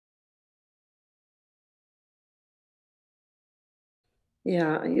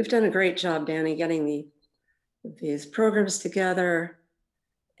Yeah, you've done a great job, Danny, getting these programs together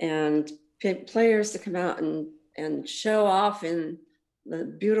and players to come out and show off in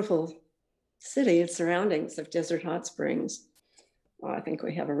the beautiful city and surroundings of Desert Hot Springs. Well, I think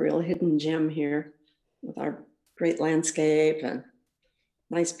we have a real hidden gem here with our great landscape and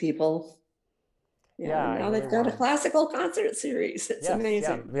nice people. Yeah, Yeah, and I now really they've got a wanted. classical concert series. It's Yes, yeah,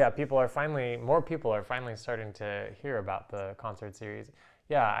 amazing. yeah. More people are finally starting to hear about the concert series.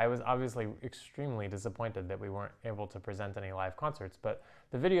 Yeah, I was obviously extremely disappointed that we weren't able to present any live concerts, but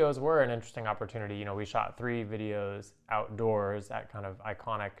the videos were an interesting opportunity. You know, we shot 3 videos outdoors at kind of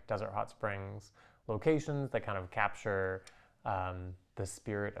iconic Desert Hot Springs locations that kind of capture the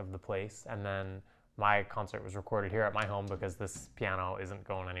spirit of the place. And then my concert was recorded here at my home because this piano isn't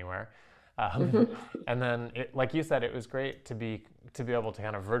going anywhere. Um, Mhm. and then, like you said, it was great to be able to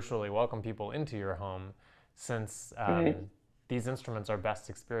kind of virtually welcome people into your home, since Right, these instruments are best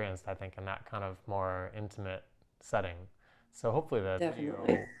experienced, I think, in that kind of more intimate setting. So hopefully, the definitely.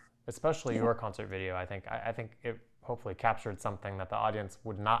 video, especially Yeah. your concert video, I think it hopefully captured something that the audience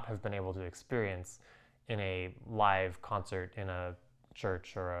would not have been able to experience in a live concert in a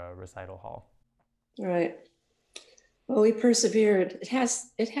church or a recital hall. Right. Well, we persevered.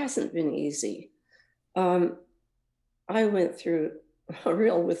 It hasn't been easy. Um, I went through a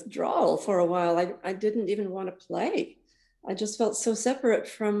real withdrawal for a while. I didn't even want to play. I just felt so separate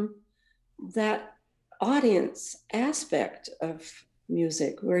from that audience aspect of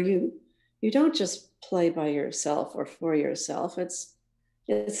music where you don't just play by yourself or for yourself. It's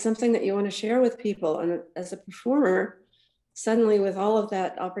something that you want to share with people. And as a performer, suddenly with all of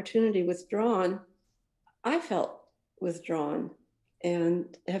that opportunity withdrawn, I felt withdrawn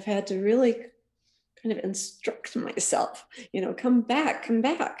and have had to really kind of instruct myself, come back,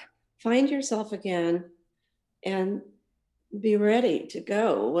 find yourself again, and be ready to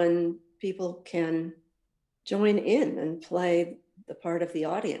go when people can join in and play the part of the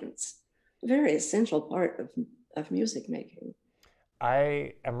audience. A very essential part of music making.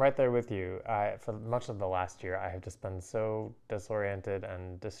 I am right there with you. For much of the last year, I have just been so disoriented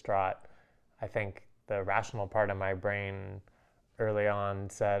and distraught. I think the rational part of my brain early on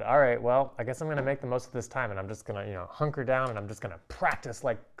said, "All right, well, I guess I'm going to make the most of this time, and I'm just going to, hunker down, and I'm just going to practice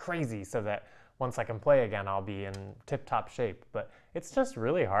like crazy, so that once I can play again, I'll be in tip-top shape." But it's just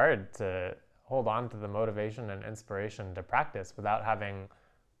really hard to hold on to the motivation and inspiration to practice without having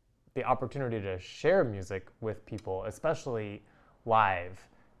the opportunity to share music with people, especially live.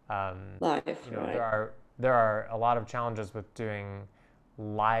 Um, Live, there right? are a lot of challenges with doing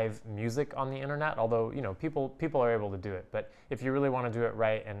live music on the internet. Although people are able to do it, but if you really want to do it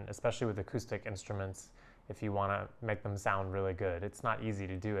right, and especially with acoustic instruments, if you want to make them sound really good, it's not easy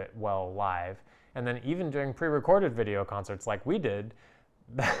to do it well live. And then even doing pre-recorded video concerts like we did,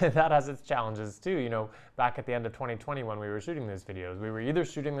 that has its challenges too. Back at the end of 2020 when we were shooting these videos, we were either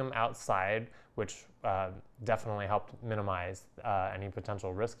shooting them outside, which definitely helped minimize any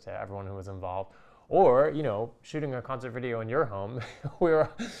potential risk to everyone who was involved, or shooting a concert video in your home. We were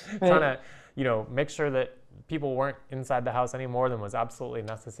trying Right. to make sure that people weren't inside the house any more than was absolutely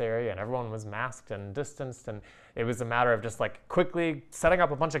necessary, and everyone was masked and distanced, and it was a matter of just like quickly setting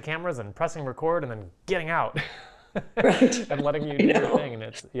up a bunch of cameras and pressing record and then getting out. Right. And letting you I do your know. thing.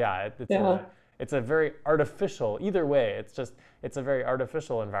 And yeah, Yeah. it's a very artificial, either way. It's a very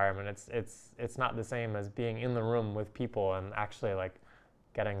artificial environment. It's not the same as being in the room with people and actually like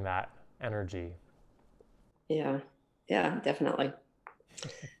getting that energy. Yeah. Yeah, definitely.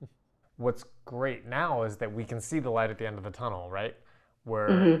 What's great now is that we can see the light at the end of the tunnel, right?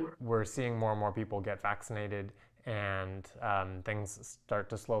 Hmm. We're seeing more and more people get vaccinated, and things start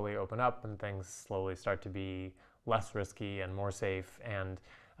to slowly open up, and things slowly start to be less risky and more safe, and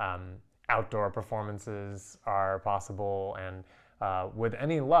um, outdoor performances are possible. And with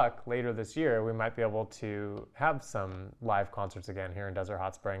any luck, later this year, we might be able to have some live concerts again here in Desert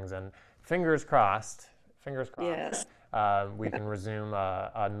Hot Springs. And fingers crossed, fingers crossed, Yes. we Yeah. can resume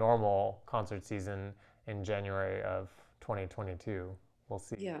a normal concert season in January of 2022. We'll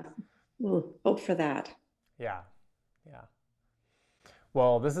see. Yeah. We'll hope for that. Yeah, yeah.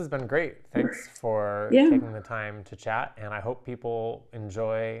 Well, this has been great. Thanks for Yeah. taking the time to chat, and I hope people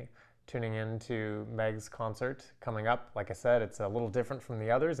enjoy tuning in to Meg's concert coming up. Like I said, it's a little different from the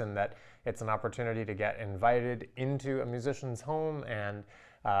others in that it's an opportunity to get invited into a musician's home and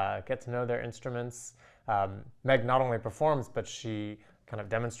get to know their instruments. Meg not only performs, but she kind of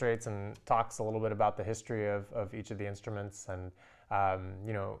demonstrates and talks a little bit about the history of each of the instruments. And,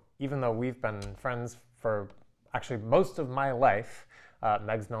 even though we've been friends for actually most of my life,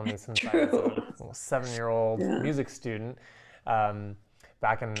 Meg's known me since I was True. a 7-year-old Yeah. music student. Um,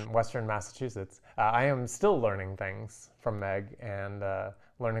 back in Western Massachusetts. I am still learning things from Meg and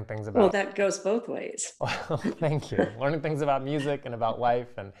learning things Well, about, that goes both ways. well, thank you, learning things about music and about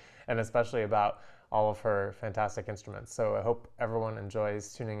life and especially about all of her fantastic instruments. So I hope everyone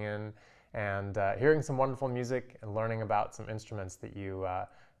enjoys tuning in and hearing some wonderful music and learning about some instruments that you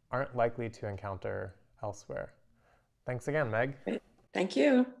aren't likely to encounter elsewhere. Thanks again, Meg. Great. Thank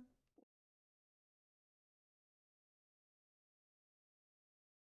you.